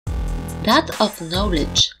That of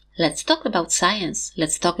knowledge. Let's talk about science.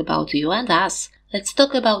 Let's talk about you and us. Let's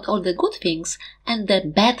talk about all the good things and the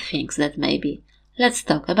bad things that may be. Let's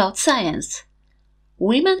talk about science.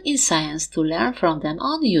 Women in science to learn from them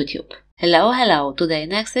on YouTube. Hello, hello, today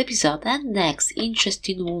next episode and next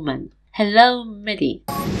interesting woman. Hello, Maddie.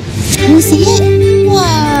 Can you see it?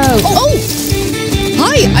 Whoa! Oh!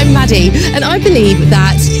 Hi, I'm Maddie, and I believe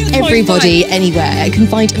that everybody anywhere can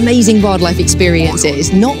find amazing wildlife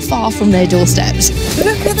experiences not far from their doorsteps.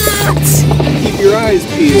 Look at that! Keep your eyes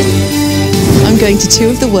peeled. I'm going to two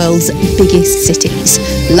of the world's biggest cities,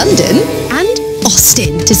 London and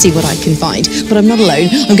Austin, to see what I can find. But I'm not alone.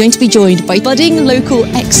 I'm going to be joined by budding local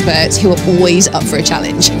experts who are always up for a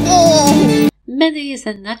challenge. Oh! Maddie is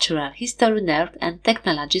a natural history nerd and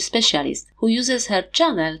technology specialist who uses her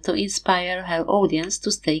channel to inspire her audience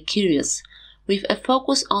to stay curious, with a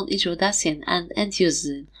focus on introducing and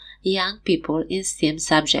enthusing young people in STEM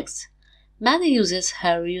subjects. Maddie uses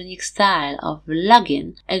her unique style of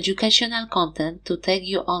vlogging educational content to take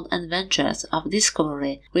you on adventures of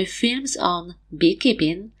discovery with films on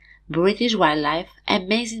beekeeping, British wildlife,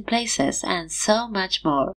 amazing places, and so much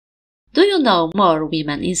more. Do you know more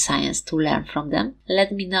women in science to learn from them?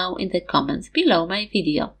 Let me know in the comments below my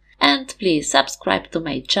video. And please subscribe to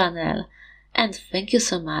my channel. And thank you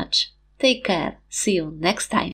so much. Take care. See you next time.